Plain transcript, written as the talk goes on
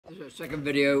This is our second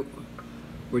video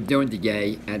we're doing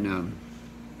today, and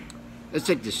let's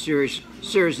take the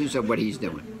seriousness of what he's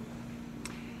doing.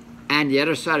 And the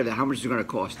other side of it, how much is it going to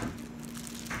cost him.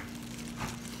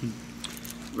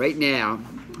 Right now,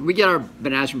 we get our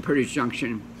bananas from Produce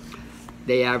Junction.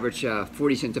 They average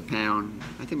 40 cents a pound.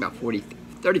 I think about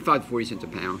 35 to 40 cents a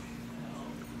pound.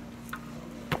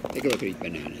 Take a look at these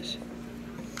bananas.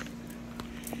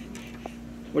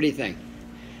 What do you think?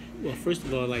 Well, first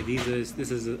of all, like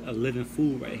this is a living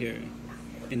food right here,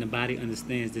 and the body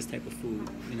understands this type of food.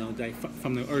 You know, like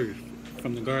from the earth,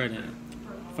 from the garden,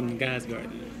 from the God's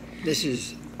garden. This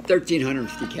is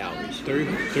 1,350 calories.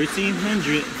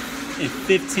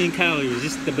 1,315 calories,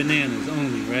 just the bananas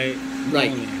only, right?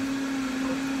 Right. Only.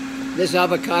 This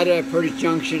avocado at Produce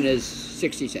Junction is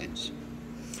 60 cents.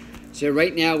 So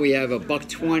right now we have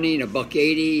 $1.20 and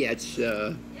 $1.80. That's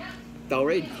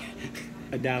 $1.80.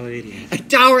 $1.80.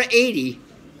 $1.80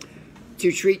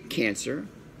 to treat cancer,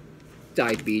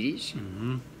 diabetes,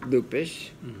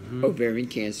 lupus, ovarian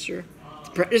cancer.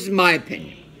 This is my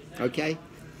opinion, okay?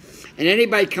 And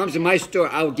anybody comes to my store,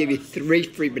 I will give you 3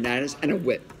 free bananas and a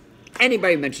whip.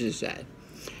 Anybody mentions that.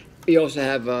 We also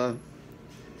have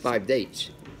 5 dates.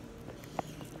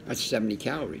 That's 70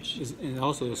 calories. And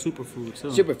also a superfood, too.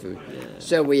 Superfood. Yeah.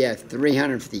 So we have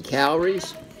 350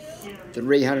 calories.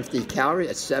 350 calories,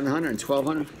 that's 700 and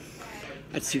 1,200.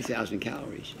 That's 2,000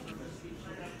 calories.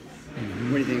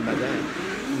 What do you think about that?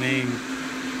 I mean,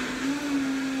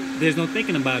 there's no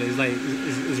thinking about it. It's like,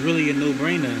 it's really a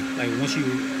no-brainer. Like, once you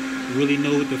really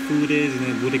know what the food is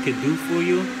and what it could do for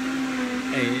you.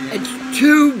 It's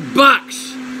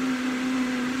 $2.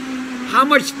 How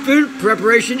much food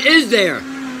preparation is there?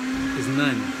 There's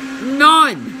none.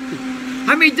 None.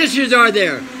 How many dishes are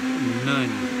there? None.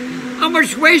 How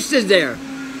much waste is there?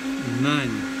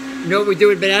 None. You know what we do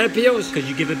with banana peels? Because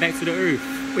you give it back to the earth.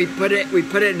 We put it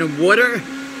in the water,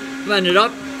 blend it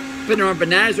up, put it on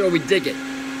bananas, or we dig it.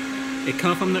 It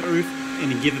comes from the earth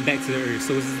and you give it back to the earth.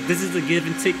 So this is a give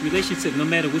and take relationship. No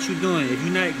matter what you're doing, if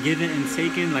you're not giving and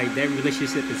taking, like that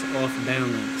relationship is off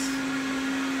balance.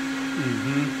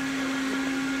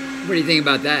 What do you think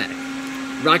about that?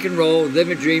 Rock and roll, live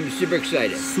a dream, super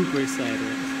excited. Super excited.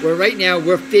 Well, right now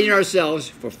we're feeding ourselves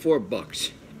for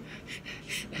 $4.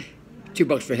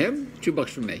 $2 for him, $2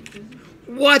 for me.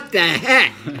 What the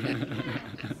heck?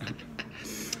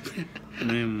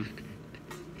 Man,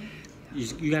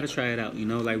 you got to try it out. You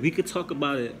know, like we could talk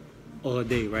about it all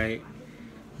day, right?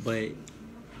 But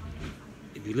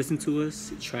if you listen to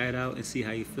us, try it out and see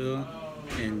how you feel.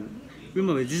 And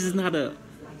remember, this is not a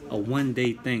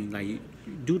one-day thing. Like,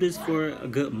 do this for a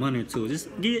good month or two. Just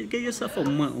get yourself a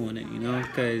month on it, you know,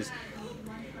 because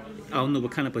I don't know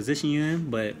what kind of position you're in,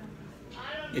 but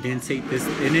it didn't take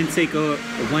a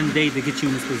one day to get you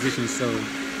in this position. So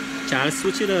try to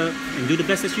switch it up and do the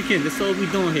best that you can. That's all we're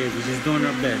doing here. We're just doing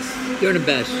our best. Doing the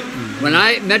best. When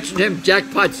I mentioned him,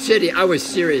 Jackpot City, I was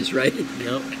serious, right?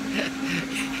 Yep.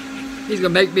 He's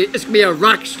gonna make me. It's gonna be a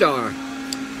rock star.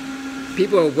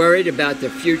 People are worried about the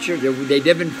future. They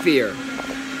live in fear.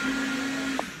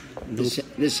 This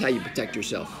is how you protect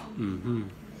yourself.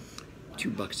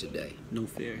 $2 a day. No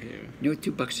fear here. You know,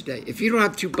 $2 a day. If you don't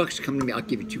have $2, come to me. I'll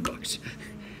give you $2.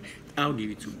 I'll give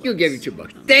you $2. You'll give me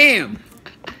 $2. Damn.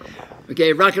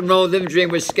 Okay, rock and roll, live and dream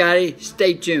with Scotty.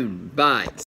 Stay tuned. Bye.